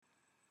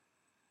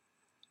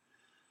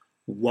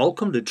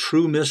Welcome to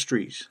True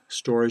Mysteries,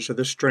 Stories of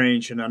the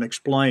Strange and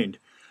Unexplained.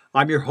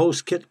 I'm your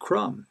host, Kit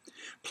Crum.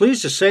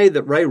 Pleased to say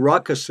that Ray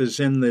Ruckus is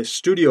in the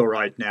studio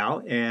right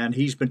now, and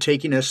he's been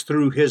taking us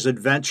through his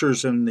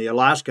adventures in the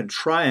Alaskan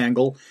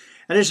Triangle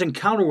and his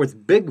encounter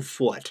with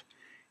Bigfoot.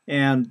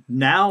 And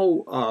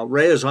now,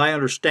 Ray, as I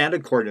understand,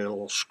 according to the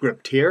little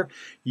script here,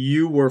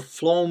 you were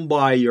flown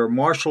by your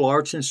martial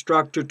arts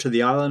instructor to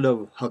the island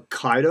of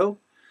Hokkaido?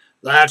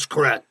 That's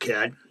correct,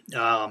 Kid.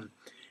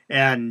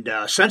 And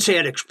Sensei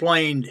had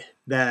explained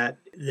that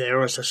there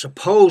was a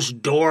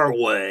supposed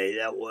doorway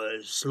that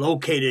was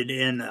located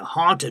in the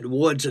haunted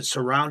woods that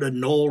surrounded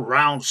an old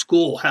round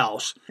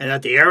schoolhouse, and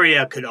that the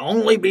area could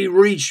only be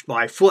reached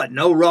by foot,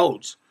 no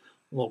roads.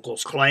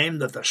 Locals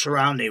claimed that the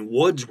surrounding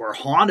woods were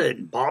haunted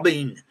and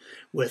bobbing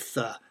with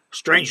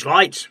strange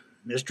lights,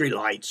 mystery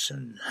lights,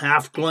 and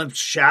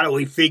half-glimpsed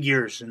shadowy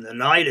figures, and the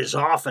night is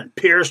often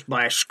pierced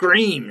by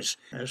screams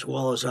as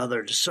well as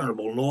other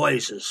discernible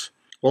noises.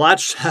 Well,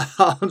 that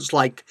sounds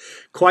like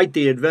quite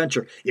the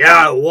adventure.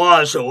 Yeah, it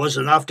was. It was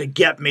enough to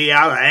get me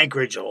out of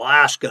Anchorage,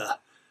 Alaska.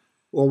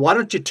 Well, why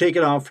don't you take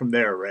it on from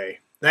there, Ray?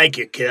 Thank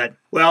you, Kid.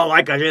 Well,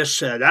 like I just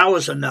said, that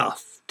was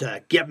enough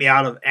to get me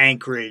out of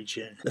Anchorage.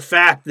 And the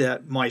fact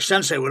that my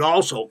sensei would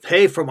also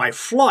pay for my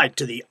flight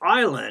to the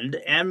island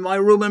and my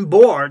room and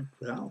board,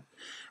 well,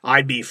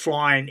 I'd be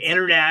flying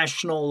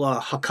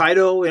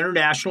Hokkaido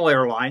International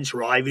Airlines,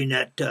 arriving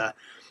at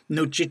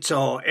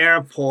Nuchitsu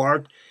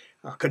Airport,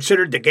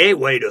 considered the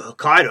gateway to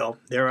Hokkaido.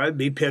 There I'd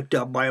be picked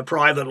up by a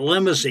private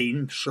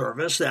limousine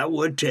service that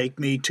would take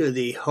me to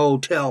the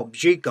Hotel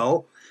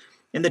Bjiko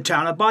in the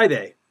town of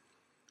Baibe.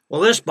 Well,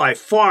 this by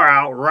far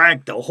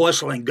outranked the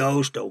whistling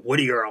ghost of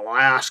Whittier,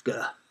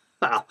 Alaska.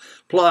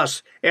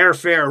 Plus,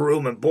 airfare,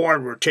 room, and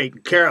board were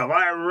taken care of.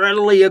 I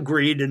readily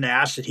agreed and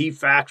asked that he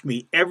fax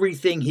me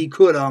everything he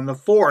could on the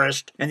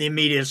forest and the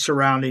immediate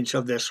surroundings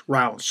of this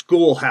round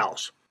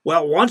schoolhouse.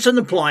 Well, once in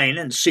the plane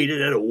and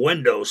seated at a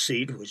window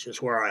seat, which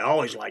is where I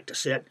always like to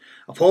sit,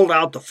 I pulled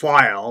out the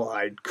file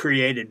I'd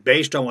created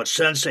based on what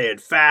Sensei had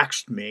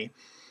faxed me,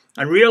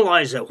 and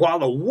realized that while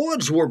the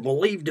woods were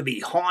believed to be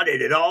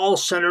haunted, it all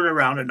centered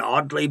around an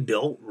oddly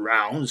built,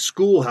 round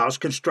schoolhouse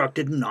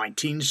constructed in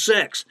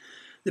 1906.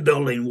 The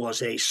building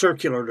was a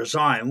circular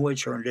design,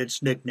 which earned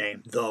its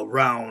nickname, the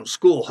Round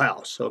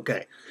Schoolhouse.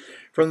 Okay.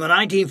 From the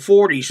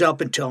 1940s up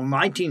until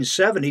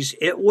 1970s,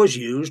 it was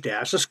used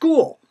as a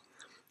school.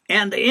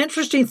 And the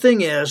interesting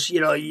thing is,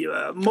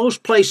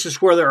 most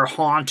places where there are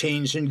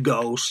hauntings and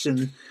ghosts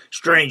and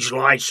strange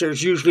lights,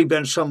 there's usually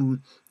been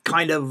some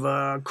kind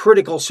of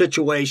critical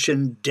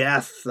situation,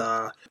 death,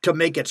 to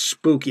make it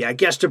spooky, I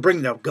guess, to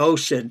bring the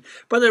ghosts in.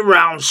 But the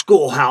round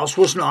schoolhouse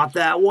was not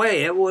that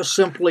way. It was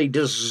simply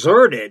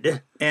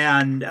deserted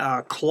and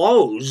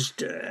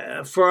closed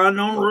for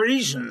unknown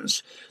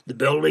reasons. The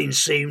building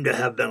seemed to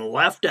have been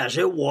left as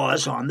it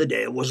was on the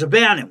day it was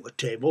abandoned, with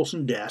tables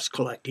and desks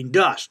collecting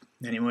dust.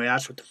 Anyway,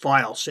 that's what the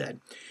file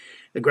said.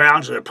 The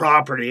grounds of the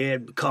property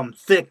had become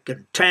thick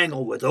and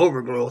tangled with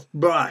overgrowth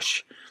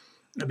brush.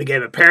 It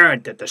became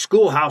apparent that the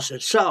schoolhouse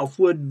itself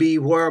would be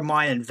where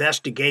my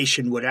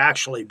investigation would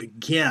actually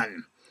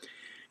begin.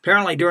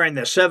 Apparently during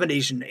the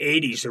 70s and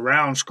 80s, the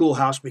round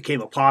schoolhouse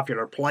became a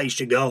popular place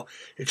to go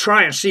to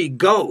try and see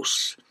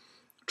ghosts.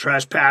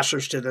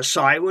 Trespassers to the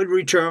site would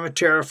return with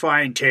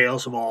terrifying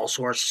tales of all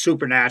sorts of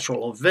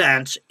supernatural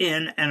events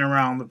in and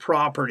around the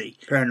property.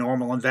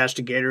 Paranormal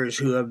investigators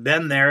who have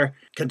been there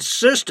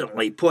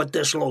consistently put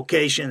this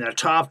location in the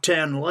top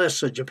 10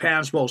 lists of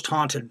Japan's most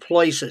haunted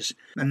places.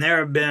 And there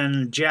have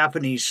been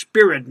Japanese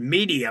spirit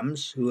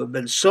mediums who have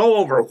been so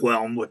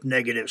overwhelmed with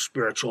negative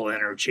spiritual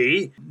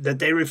energy that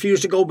they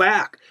refuse to go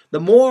back. The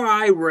more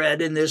I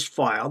read in this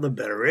file, the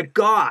better it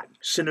got.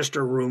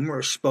 Sinister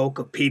rumors spoke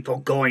of people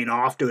going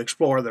off to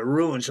explore the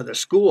ruins of the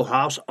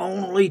schoolhouse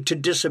only to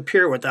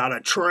disappear without a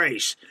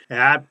trace.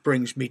 That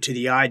brings me to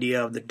the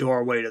idea of the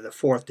doorway to the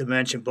fourth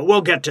dimension, but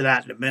we'll get to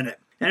that in a minute.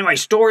 Anyway,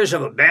 stories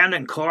of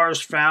abandoned cars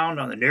found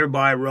on the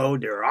nearby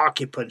road, their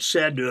occupants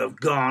said to have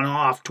gone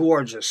off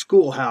towards the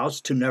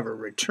schoolhouse to never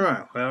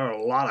return. Well, there are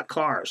a lot of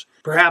cars.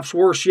 Perhaps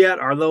worse yet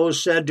are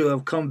those said to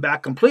have come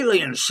back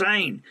completely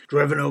insane,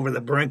 driven over the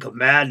brink of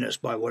madness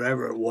by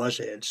whatever it was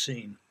they had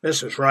seen.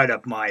 This is right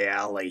up my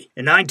alley.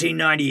 In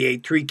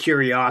 1998, 3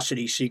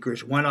 curiosity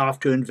seekers went off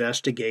to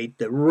investigate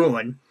the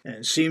ruin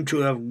and seemed to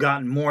have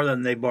gotten more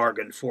than they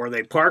bargained for.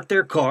 They parked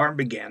their car and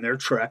began their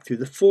trek through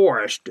the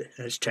forest,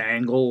 its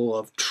tangle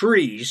of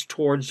trees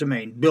towards the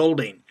main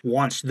building.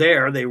 Once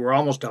there, they were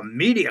almost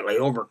immediately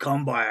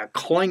overcome by a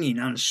clinging,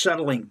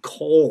 unsettling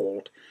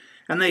cold,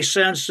 and they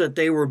sensed that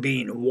they were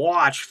being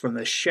watched from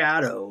the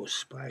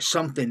shadows by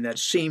something that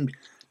seemed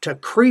to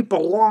creep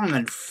along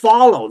and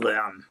follow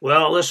them.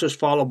 Well, this was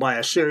followed by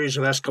a series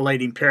of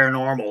escalating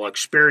paranormal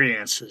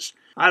experiences.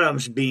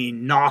 Items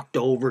being knocked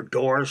over,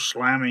 doors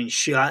slamming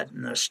shut,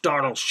 and the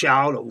startled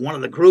shout of one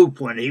of the group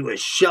when he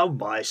was shoved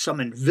by some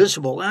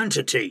invisible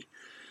entity.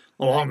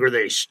 The longer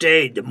they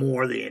stayed, the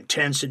more the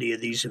intensity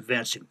of these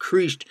events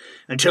increased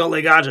until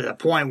they got to the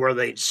point where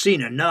they'd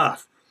seen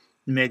enough.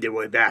 and made their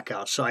way back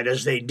outside.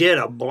 As they did,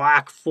 a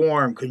black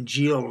form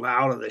congealed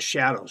out of the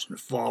shadows and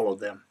followed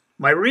them.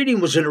 My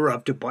reading was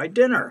interrupted by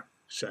dinner.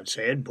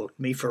 Sensei had booked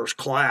me first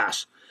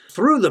class.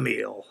 Through the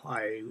meal,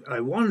 I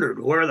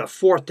wondered where the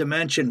fourth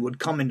dimension would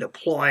come into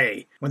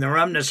play. When the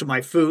remnants of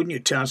my food and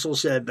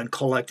utensils had been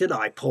collected,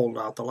 I pulled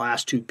out the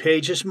last 2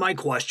 pages. My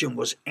question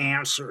was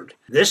answered.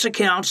 This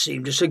account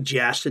seemed to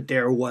suggest that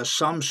there was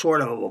some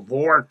sort of a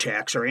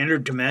vortex or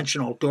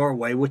interdimensional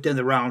doorway within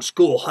the round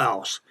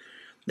schoolhouse.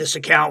 This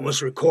account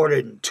was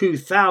recorded in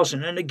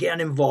 2000 and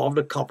again involved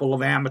a couple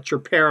of amateur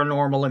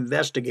paranormal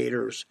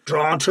investigators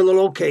drawn to the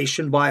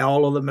location by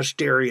all of the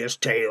mysterious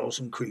tales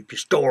and creepy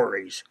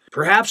stories.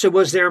 Perhaps it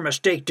was their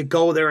mistake to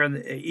go there in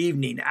the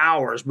evening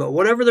hours, but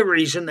whatever the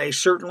reason, they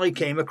certainly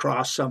came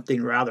across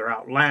something rather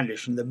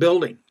outlandish in the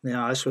building.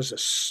 Now, this was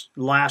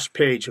the last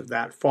page of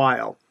that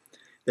file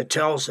that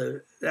tells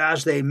that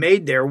as they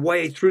made their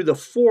way through the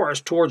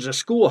forest towards the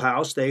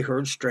schoolhouse, they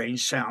heard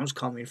strange sounds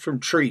coming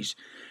from trees.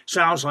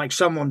 Sounds like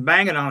someone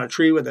banging on a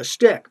tree with a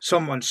stick,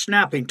 someone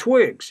snapping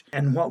twigs,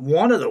 and what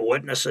one of the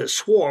witnesses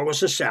swore was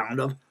the sound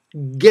of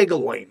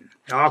giggling.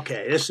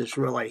 Okay, this is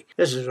really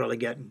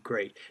getting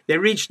great. They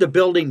reached the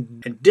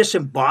building and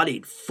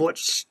disembodied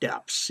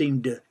footsteps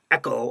seemed to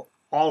echo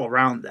all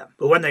around them.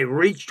 But when they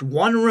reached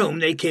one room,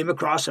 they came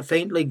across a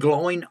faintly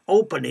glowing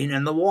opening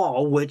in the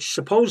wall, which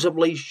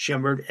supposedly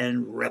shimmered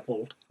and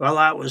rippled. Well,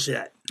 that was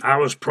it. I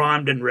was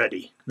primed and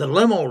ready. The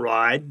limo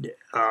ride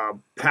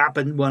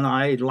happened when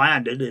I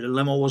landed. The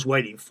limo was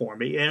waiting for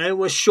me, and it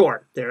was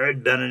short. There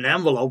had been an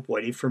envelope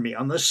waiting for me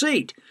on the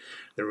seat.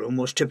 The room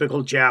was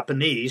typical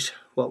Japanese,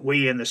 what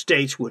we in the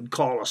States would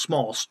call a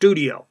small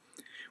studio.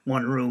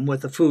 One room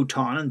with a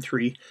futon and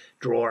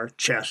 3-drawer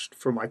chest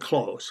for my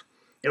clothes.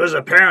 It was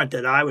apparent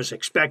that I was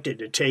expected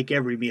to take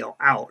every meal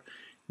out.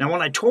 Now,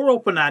 when I tore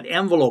open that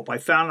envelope I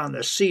found on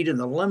the seat in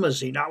the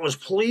limousine, I was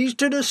pleased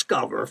to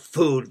discover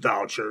food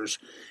vouchers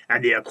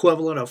and the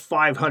equivalent of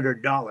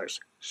 $500.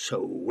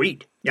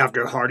 Sweet.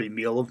 After a hearty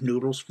meal of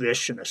noodles,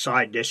 fish, and a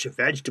side dish of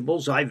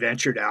vegetables, I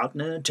ventured out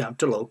in an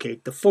attempt to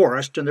locate the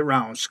forest and the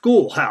round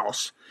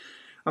schoolhouse.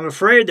 I'm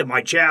afraid that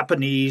my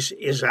Japanese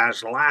is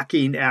as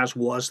lacking as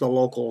was the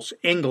locals'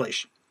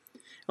 English.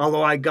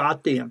 Although I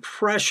got the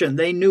impression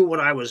they knew what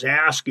I was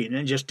asking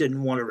and just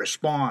didn't want to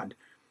respond.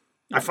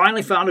 I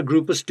finally found a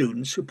group of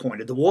students who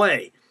pointed the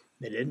way.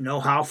 They didn't know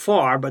how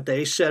far, but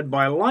they said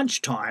by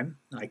lunchtime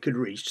I could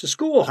reach the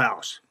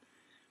schoolhouse.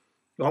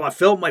 Well, I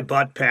filled my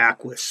butt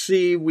pack with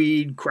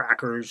seaweed,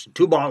 crackers, and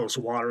 2 bottles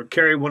of water, and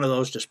carried one of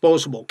those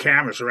disposable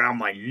cameras around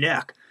my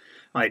neck.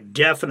 I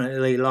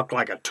definitely looked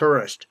like a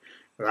tourist,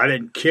 but I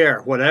didn't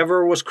care.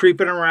 Whatever was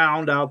creeping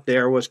around out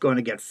there was going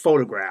to get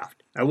photographed.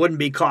 I wouldn't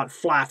be caught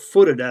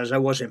flat-footed as I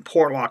was in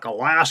Portlock,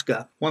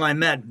 Alaska, when I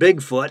met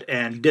Bigfoot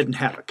and didn't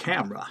have a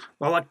camera.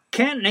 Well, I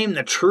can't name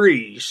the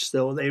trees,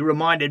 though they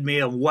reminded me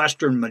of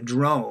western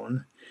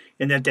madrone,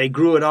 in that they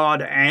grew at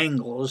odd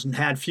angles and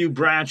had few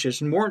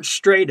branches and weren't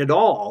straight at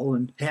all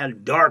and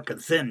had dark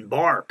and thin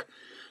bark.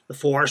 The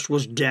forest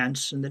was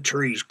dense and the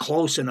trees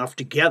close enough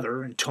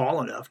together and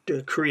tall enough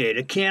to create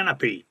a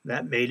canopy.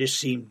 That made it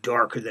seem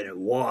darker than it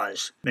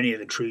was. Many of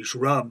the trees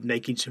rubbed,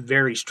 making some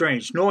very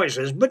strange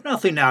noises, but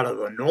nothing out of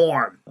the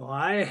norm.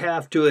 I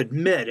have to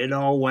admit it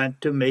all went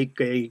to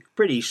make a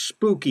pretty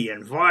spooky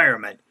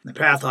environment. The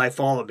path I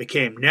followed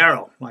became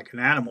narrow, like an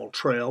animal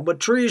trail, but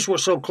trees were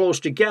so close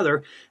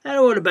together that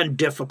it would have been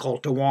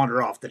difficult to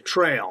wander off the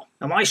trail.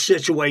 Now, my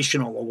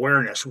situational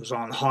awareness was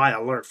on high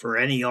alert for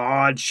any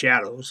odd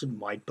shadows that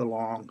might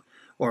belong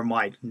or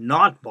might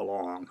not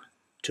belong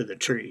to the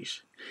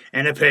trees.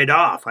 And it paid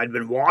off. I'd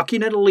been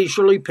walking at a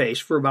leisurely pace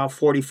for about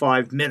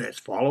 45 minutes,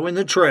 following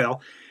the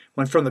trail,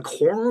 when from the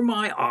corner of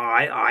my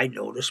eye I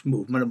noticed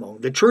movement among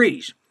the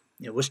trees.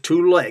 It was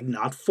 2-legged,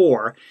 not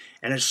 4,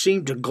 and it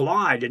seemed to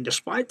glide, and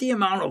despite the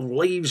amount of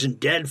leaves and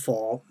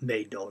deadfall,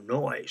 made no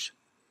noise.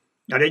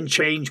 I didn't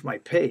change my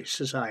pace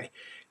as I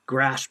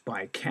grasped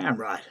my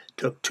camera,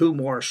 took 2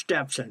 more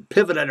steps, and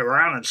pivoted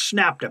around and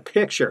snapped a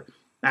picture.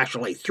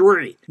 Actually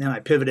 3. Then I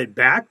pivoted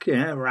back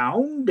and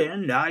around,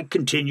 and I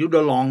continued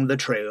along the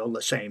trail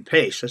the same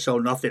pace, as though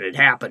nothing had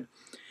happened.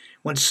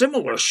 When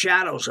similar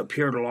shadows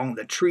appeared along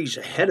the trees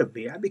ahead of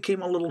me, I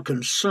became a little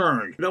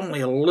concerned, but only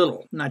a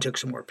little, and I took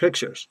some more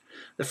pictures.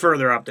 The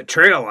further up the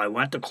trail I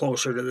went, the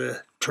closer to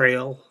the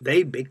trail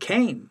they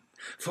became.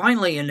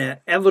 Finally, an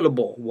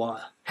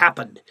inevitable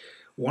happened.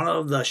 One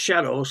of the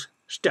shadows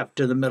stepped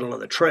to the middle of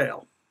the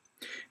trail.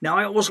 Now,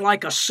 it was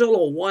like a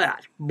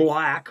silhouette,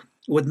 black,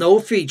 with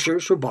no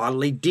features or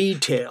bodily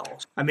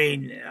details. I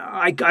mean,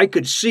 I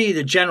could see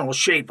the general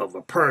shape of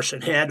a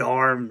person, head,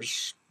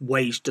 arms,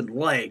 waist, and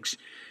legs.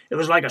 It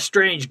was like a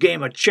strange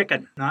game of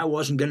chicken, and I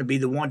wasn't going to be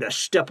the one to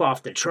step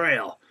off the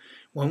trail.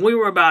 When we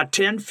were about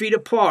 10 feet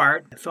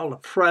apart, I felt a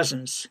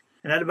presence,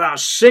 and at about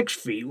 6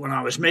 feet, when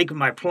I was making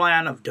my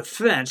plan of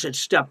defense, it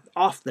stepped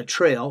off the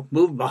trail,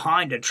 moved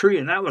behind a tree,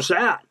 and that was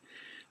that.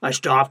 I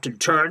stopped and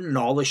turned, and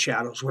all the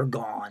shadows were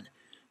gone.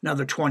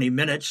 Another 20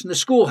 minutes, and the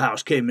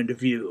schoolhouse came into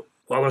view.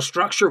 Well, the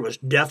structure was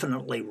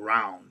definitely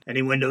round.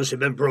 Any windows had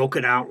been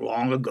broken out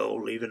long ago,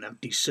 leaving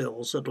empty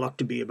sills that looked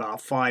to be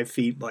about 5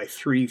 feet by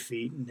 3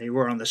 feet, and they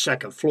were on the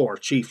second floor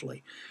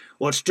chiefly.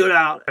 What stood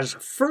out as a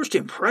first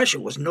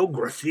impression was no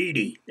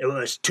graffiti. It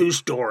was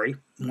 2-story.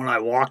 When I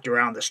walked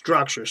around the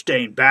structure,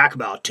 staying back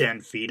about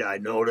 10 feet, I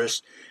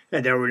noticed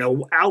that there were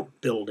no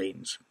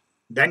outbuildings.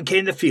 Then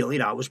came the feeling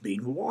I was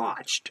being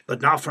watched,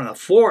 but not from the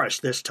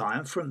forest this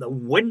time, from the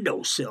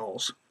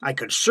windowsills. I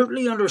could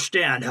certainly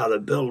understand how the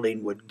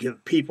building would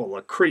give people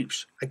the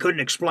creeps. I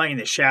couldn't explain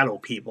the shadow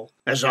people,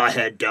 as I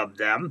had dubbed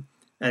them,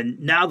 and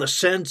now the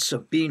sense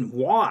of being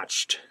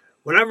watched.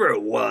 Whatever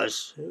it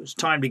was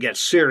time to get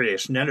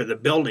serious and enter the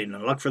building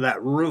and look for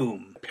that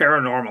room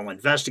paranormal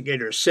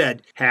investigators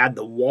said had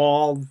the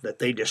wall that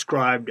they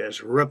described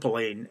as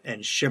rippling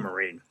and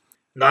shimmering.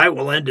 And I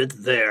will end it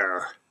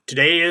there.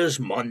 Today is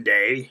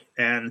Monday,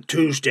 and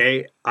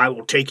Tuesday I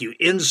will take you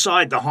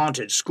inside the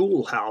haunted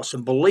schoolhouse,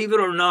 and believe it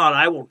or not,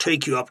 I will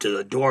take you up to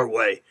the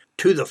doorway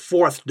to the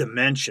 4th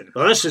dimension.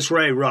 Well, this is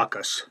Ray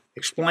Ruckus,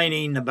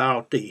 explaining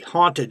about the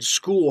haunted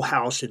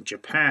schoolhouse in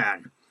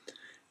Japan.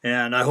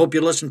 And I hope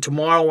you listen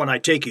tomorrow when I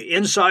take you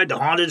inside the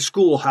haunted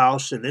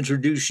schoolhouse and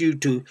introduce you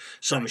to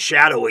some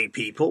shadowy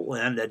people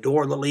and a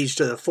door that leads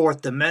to the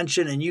 4th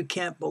dimension, and you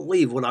can't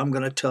believe what I'm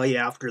going to tell you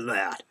after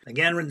that.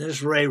 Again, this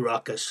is Ray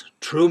Ruckus.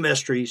 True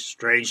mysteries,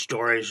 strange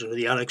stories of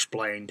the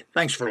unexplained.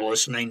 Thanks for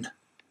listening.